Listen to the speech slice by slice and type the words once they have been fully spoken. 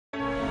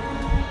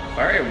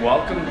Alright,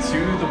 welcome to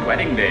the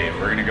wedding day.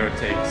 We're gonna go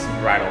take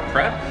some bridal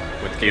prep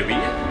with Kaylee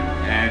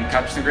and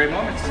capture some great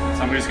moments. So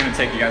I'm just gonna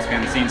take you guys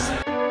behind the scenes.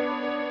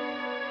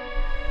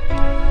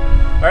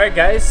 Alright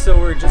guys, so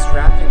we're just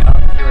wrapping up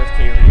here with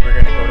Kaylee.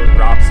 We're gonna go to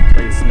Rob's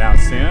place now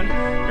soon.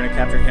 We're gonna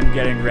capture him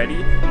getting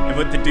ready. And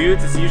with the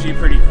dudes, it's usually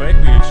pretty quick.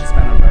 We usually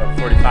spend about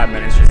 45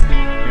 minutes just,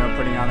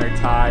 putting on their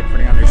tie,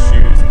 putting on their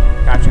shoes,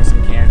 capturing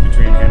some cans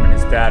between him and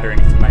his dad or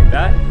anything like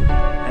that.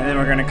 And then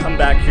we're gonna come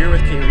back here with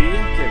Kaylee,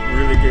 get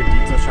really good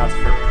detail shots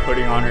for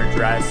putting on her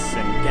dress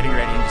and getting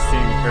ready and just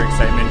seeing her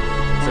excitement.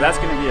 So that's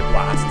gonna be a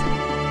blast.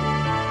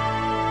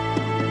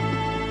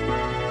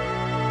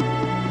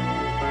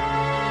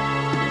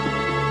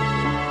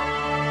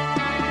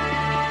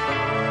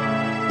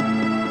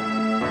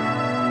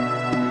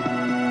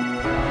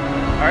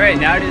 Alright,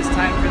 now it is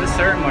time for the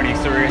ceremony.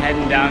 So we're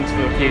heading down to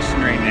the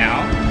location right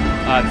now.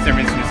 The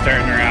ceremony's going to start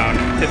in around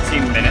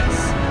 15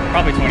 minutes,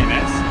 probably 20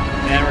 minutes.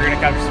 And we're going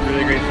to capture some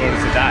really great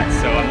photos of that.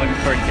 So I'm looking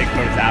forward to take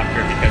photos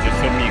after because there's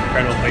so many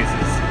incredible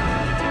places.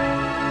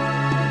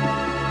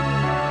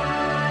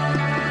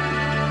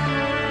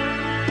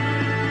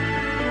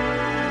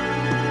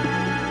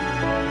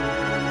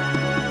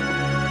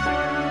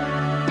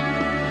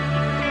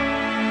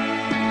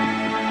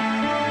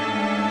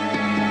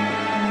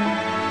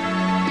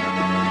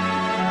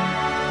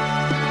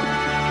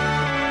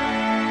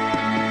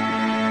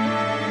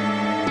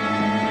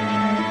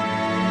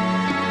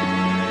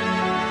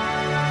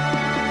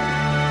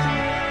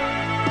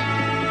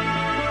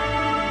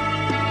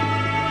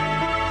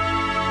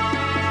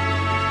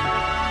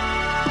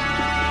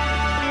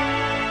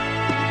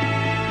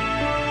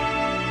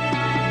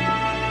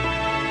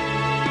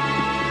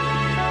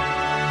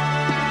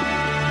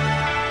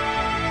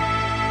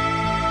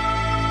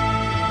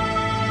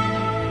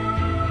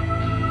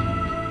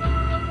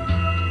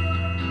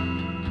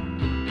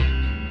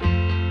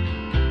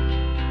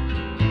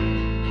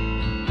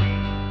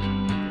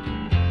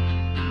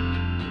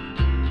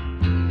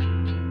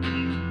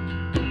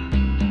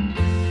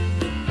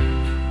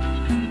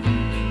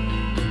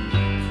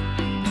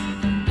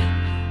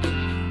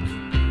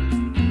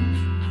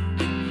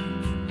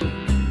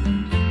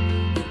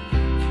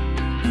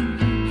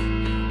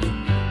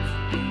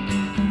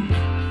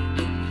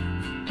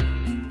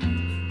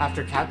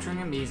 After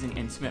capturing amazing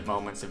intimate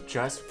moments of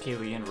just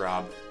Kaylee and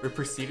Rob, we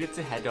proceeded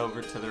to head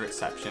over to the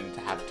reception to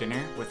have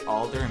dinner with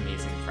all their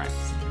amazing friends.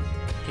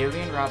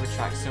 Kaylee and Rob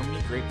attract so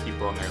many great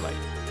people in their life.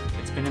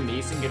 It's been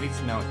amazing getting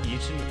to know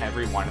each and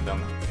every one of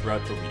them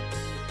throughout the week.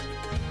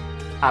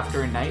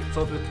 After a night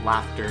filled with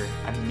laughter,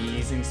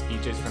 amazing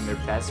speeches from their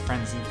best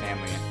friends and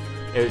family,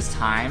 it was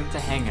time to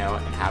hang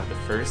out and have the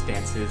first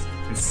dances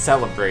and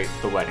celebrate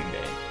the wedding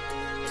day.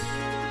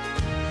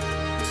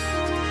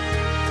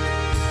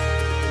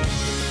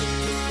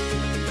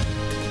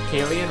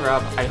 Kaylee and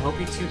Rob, I hope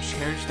you two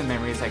cherish the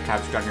memories I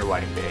captured on your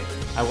wedding day.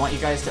 I want you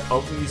guys to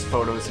open these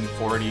photos in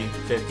 40,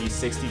 50,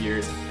 60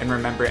 years and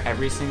remember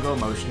every single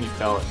emotion you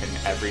felt in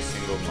every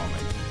single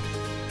moment.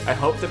 I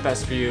hope the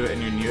best for you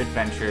in your new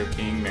adventure of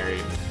being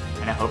married,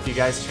 and I hope you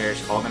guys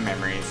cherish all the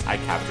memories I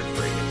captured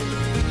for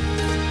you.